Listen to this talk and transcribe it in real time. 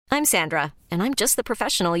I'm Sandra, and I'm just the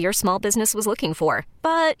professional your small business was looking for.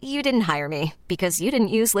 But you didn't hire me because you didn't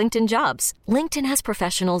use LinkedIn Jobs. LinkedIn has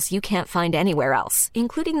professionals you can't find anywhere else,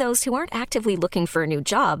 including those who aren't actively looking for a new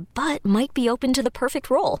job, but might be open to the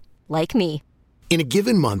perfect role, like me. In a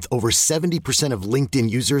given month, over 70% of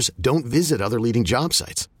LinkedIn users don't visit other leading job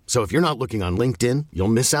sites. So if you're not looking on LinkedIn, you'll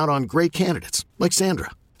miss out on great candidates like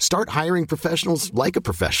Sandra. Start hiring professionals like a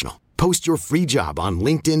professional. Post your free job on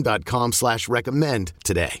linkedin.com/recommend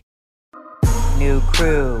today. New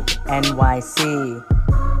crew, NYC,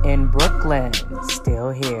 in Brooklyn, still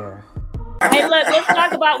here. Hey, look,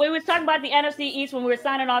 we was talking about the NFC East when we were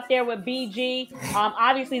signing off there with BG.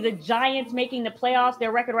 Obviously, the Giants making the playoffs.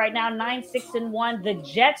 Their record right now, 9-6-1. The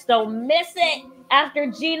Jets, though, miss it after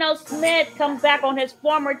Geno Smith comes back on his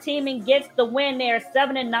former team and gets the win. They are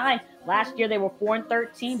 7-9. Last year, they were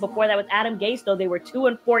 4-13. Before that, with Adam Gase, though, they were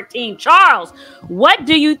 2-14. Charles, what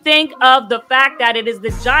do you think of the fact that it is the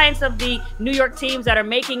Giants of the New York teams that are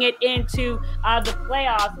making it into the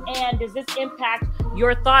playoffs? And does this impact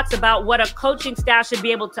your thoughts about what a coaching staff should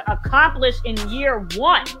be able to accomplish in year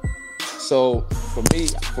one? So, for me,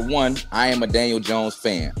 for one, I am a Daniel Jones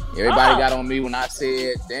fan. Everybody got on me when I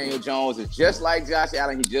said Daniel Jones is just like Josh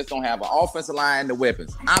Allen. He just don't have an offensive line and the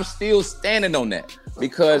weapons. I'm still standing on that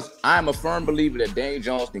because I'm a firm believer that Daniel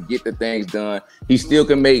Jones can get the things done. He still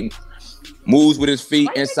can make moves with his feet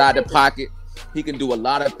inside the pocket. He can do a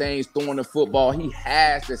lot of things throwing the football. He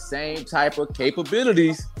has the same type of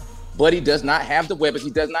capabilities, but he does not have the weapons.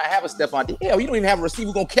 He does not have a Stephon Diggs. Hell, he don't even have a receiver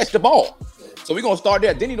who's going to catch the ball. So we're going to start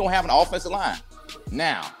there. Then he don't have an offensive line.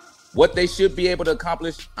 Now, what they should be able to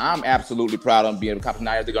accomplish, I'm absolutely proud of them being able to accomplish.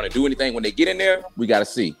 Now, if they're going to do anything when they get in there, we got to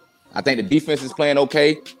see. I think the defense is playing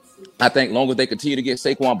okay. I think long as they continue to get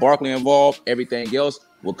Saquon Barkley involved, everything else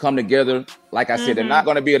will come together. Like I said, they're not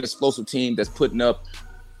going to be an explosive team that's putting up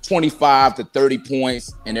 25 to 30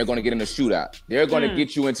 points, and they're going to get in a shootout. They're going to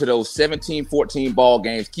get you into those 17-14 ball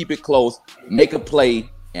games, keep it close, make a play,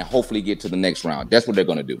 and hopefully get to the next round. That's what they're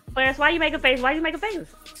going to do. Clarence, why you make a face? Why you make a face?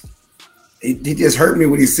 He just hurt me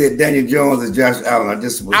when he said Daniel Jones and Josh Allen. I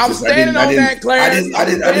didn't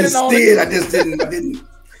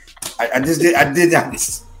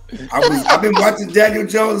I've been watching Daniel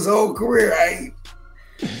Jones' whole career. I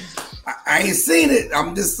ain't seen it.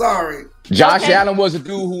 I'm just sorry. Josh Allen was a dude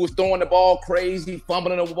who was throwing the ball crazy,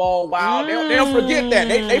 fumbling the ball wild. They'll forget that.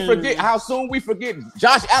 They forget how soon we forget.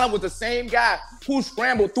 Josh Allen was the same guy who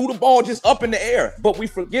scrambled through the ball just up in the air. But we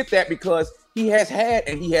forget that because he has had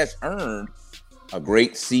and he has earned a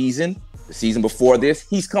great season. The season before this,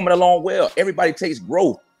 he's coming along well. Everybody takes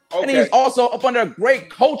growth. Okay. And he's also up under a great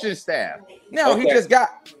coaching staff. Now, he just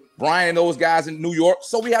got Brian and those guys in New York,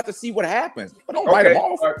 so we have to see what happens. But don't write them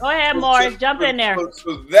off. Go ahead, Morris. Jump in there.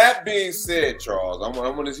 So that being said, Charles, I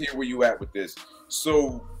want to hear where you at with this.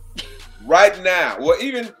 So right now,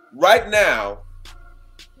 even right now,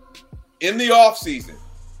 in the offseason,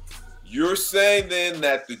 you're saying then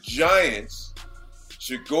that the Giants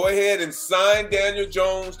should go ahead and sign Daniel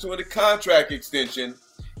Jones to a contract extension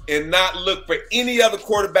and not look for any other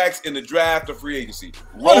quarterbacks in the draft or free agency.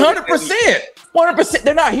 100%. 100%.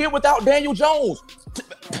 They're not here without Daniel Jones.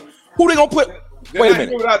 Who they gonna put? They're not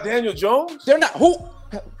here without Daniel Jones? They're not. Who?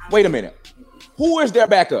 Wait a minute. Who is their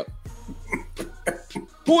backup?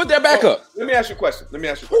 Who is their backup? Let me ask you a question.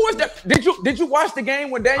 Who is that? Did you watch the game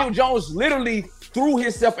when Daniel Jones literally threw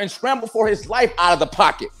himself and scrambled for his life out of the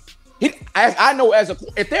pocket? I know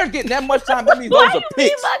if they're getting that much time, that means those are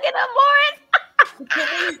picks. Why you bugging him, Morris?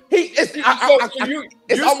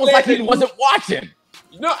 It's almost like he wasn't watching.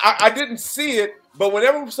 No, I didn't see it, but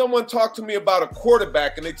whenever someone talks to me about a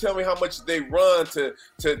quarterback and they tell me how much they run to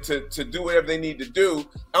do whatever they need to do,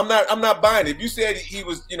 I'm not buying it. If you said he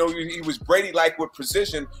was Brady-like with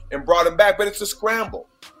precision and brought him back, but it's a scramble.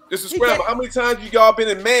 It's a scramble. How many times have y'all been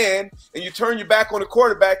in man and you turn your back on the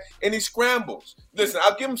quarterback and he scrambles? Listen,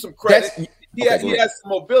 I'll give him some credit. He has some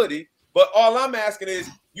mobility, but all I'm asking is,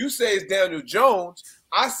 you say it's Daniel Jones.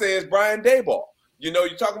 I say it's Brian Daboll. You're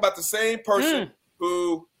talking about the same person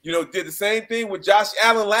who, did the same thing with Josh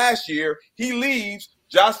Allen last year. He leaves.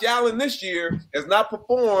 Josh Allen this year has not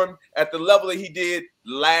performed at the level that he did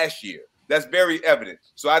last year. That's very evident.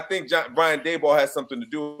 So I think Brian Daboll has something to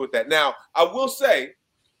do with that. Now, I will say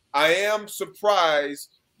I am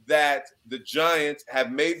surprised that the Giants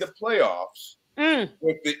have made the playoffs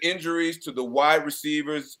with the injuries to the wide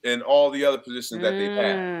receivers and all the other positions that they've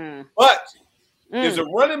had. But is a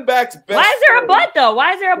running back's best? Why is there a but though?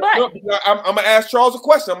 Why is there a but? No, I'm gonna ask Charles a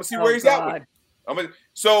question. I'm gonna see where he's at with it.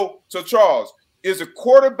 So Charles, is a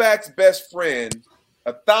quarterback's best friend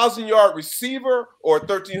a 1,000-yard receiver or a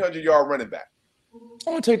 1,300-yard running back? I'm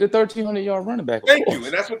gonna take the 1,300-yard running back. Thank you,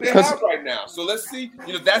 and that's what they have right now. So let's see.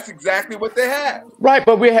 That's exactly what they have. Right,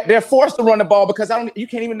 but they're forced to run the ball because you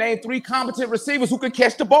can't even name 3 competent receivers who can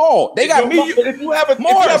catch the ball. They got me.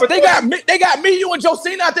 They got me, you, and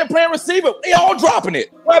Josina out there playing receiver. They all dropping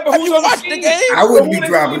it. Right, but who's you watched the game? I wouldn't be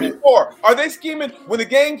dropping it. Are they scheming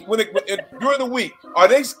during the week? Are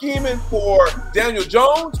they scheming for Daniel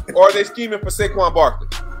Jones or are they scheming for Saquon Barkley?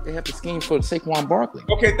 They have to scheme for Saquon Barkley.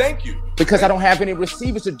 Okay, thank you. Because I don't have any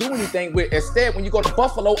receivers to do anything with. Instead, when you go to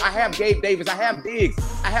Buffalo, I have Gabe Davis, I have Diggs,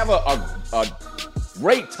 I have a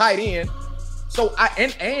great tight end. So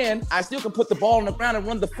I still can put the ball on the ground and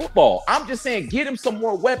run the football. I'm just saying, get him some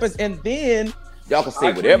more weapons, and then y'all can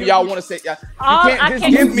say whatever y'all want to say. You can't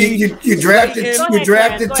just give me. You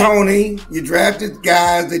drafted Tony. You drafted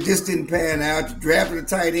guys that just didn't pan out. You drafted a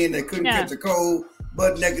tight end that couldn't catch a cold.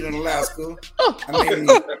 Butt naked in Alaska.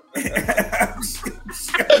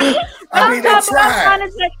 I mean, they tried.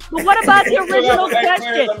 But what about the original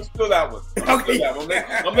question? I'm still that one.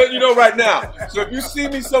 I'm letting you know right now. So if you see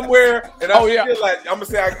me somewhere and I feel like I'm gonna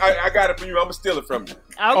say I got it from you, I'm gonna steal it from you.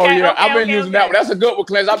 I've been using that one. That's a good one,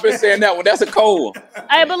 Clarence. I've been saying that one. That's a cold one.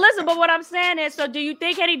 Hey, but listen. But what I'm saying is, so do you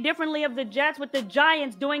think any differently of the Jets with the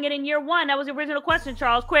Giants doing it in year 1? That was the original question,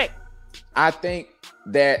 Charles. Quick. I think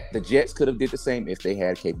that the Jets could have did the same if they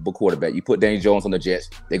had a capable quarterback. You put Daniel Jones on the Jets,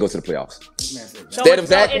 they go to the playoffs. Instead of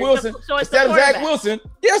Zach Wilson,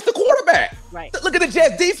 it's the quarterback. Right. Look at the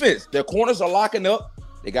Jets defense. Their corners are locking up.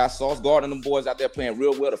 They got Sauce Gardner and them boys out there playing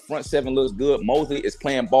real well. The front 7 looks good. Mosley is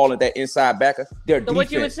playing ball in that inside backer. Their defense.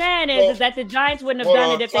 What you were saying is that the Giants wouldn't have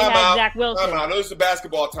done it if they had Zach Wilson. Timeout. No, this is a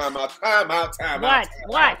basketball timeout. Timeout.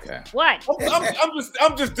 What?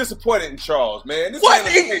 I'm just disappointed in Charles, man. This ain't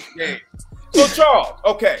a big game. So Charles,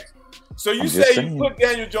 okay. So you say you put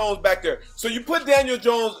Daniel Jones back there. So you put Daniel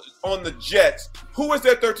Jones on the Jets. Who is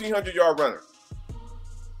their 1,300-yard runner?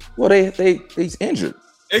 Well, he's injured.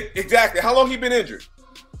 Exactly. How long he been injured?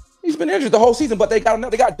 He's been injured the whole season, but they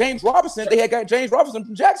got James Robinson. They had got James Robinson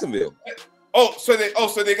from Jacksonville.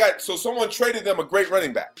 So someone traded them a great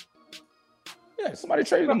running back. Yeah, somebody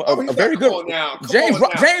traded him a very good one. James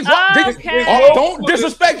Robinson. Don't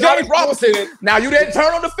disrespect James Robinson. Now, you didn't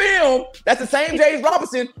turn on the film. That's the same James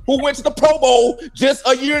Robinson who went to the Pro Bowl just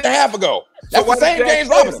a year and a half ago. That's the same James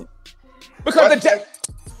Robinson. Because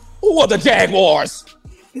who are the Jaguars?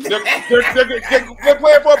 They're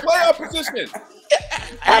playing for a playoff position.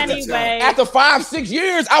 After 5-6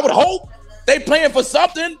 years, I would hope they playing for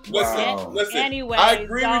something. Listen. Anyway, I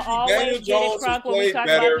agree with you. Daniel Jones has played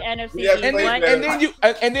better. And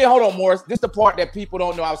then hold on, Morris. This is the part that people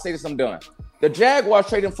don't know. I'll say this, I'm done. The Jaguars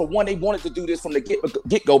traded him for one. They wanted to do this from the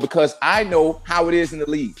get-go because I know how it is in the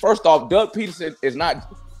league. First off, Doug Peterson is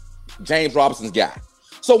not James Robinson's guy.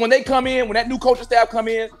 So when they come in, when that new coaching staff come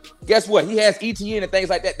in, guess what? He has ETN and things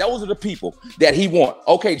like that. Those are the people that he wants.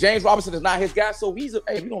 Okay, James Robinson is not his guy, so we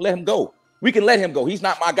don't let him go. We can let him go. He's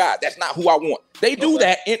not my guy. That's not who I want. They do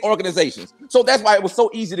that in organizations. So that's why it was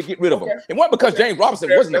so easy to get rid of him. It wasn't because James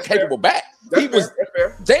Robinson wasn't a capable back. He was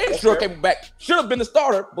damn sure capable back. Should have been the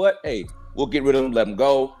starter, but hey, we'll get rid of him, let him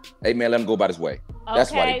go. Hey, man, let him go about his way.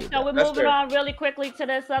 That's why they did so we're moving on really quickly to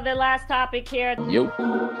this other last topic here.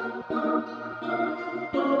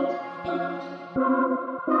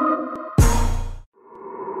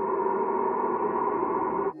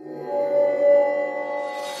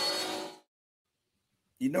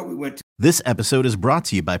 This episode is brought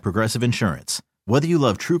to you by Progressive Insurance. Whether you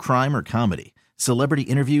love true crime or comedy, celebrity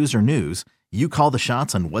interviews or news, you call the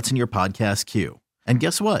shots on what's in your podcast queue. And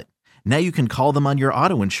guess what? Now you can call them on your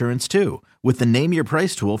auto insurance too with the Name Your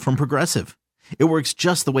Price tool from Progressive. It works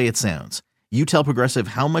just the way it sounds. You tell Progressive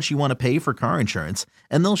how much you want to pay for car insurance,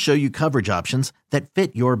 and they'll show you coverage options that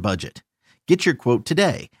fit your budget. Get your quote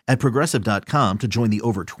today at Progressive.com to join the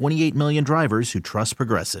over 28 million drivers who trust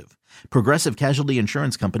Progressive. Progressive Casualty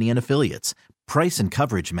Insurance Company and Affiliates. Price and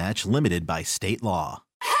coverage match limited by state law.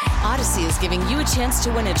 Odyssey is giving you a chance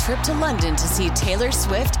to win a trip to London to see Taylor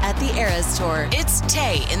Swift at the Eras Tour. It's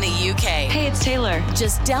Tay in the UK. Hey, it's Taylor.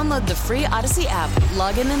 Just download the free Odyssey app,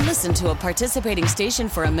 log in and listen to a participating station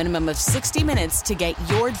for a minimum of 60 minutes to get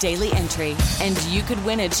your daily entry. And you could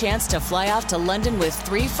win a chance to fly off to London with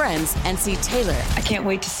 3 friends and see Taylor. I can't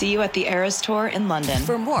wait to see you at the Eras Tour in London.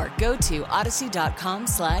 For more, go to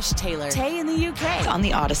odyssey.com/Taylor. Tay in the UK. On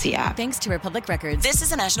the Odyssey app. Thanks to Republic Records. This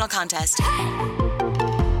is a national contest.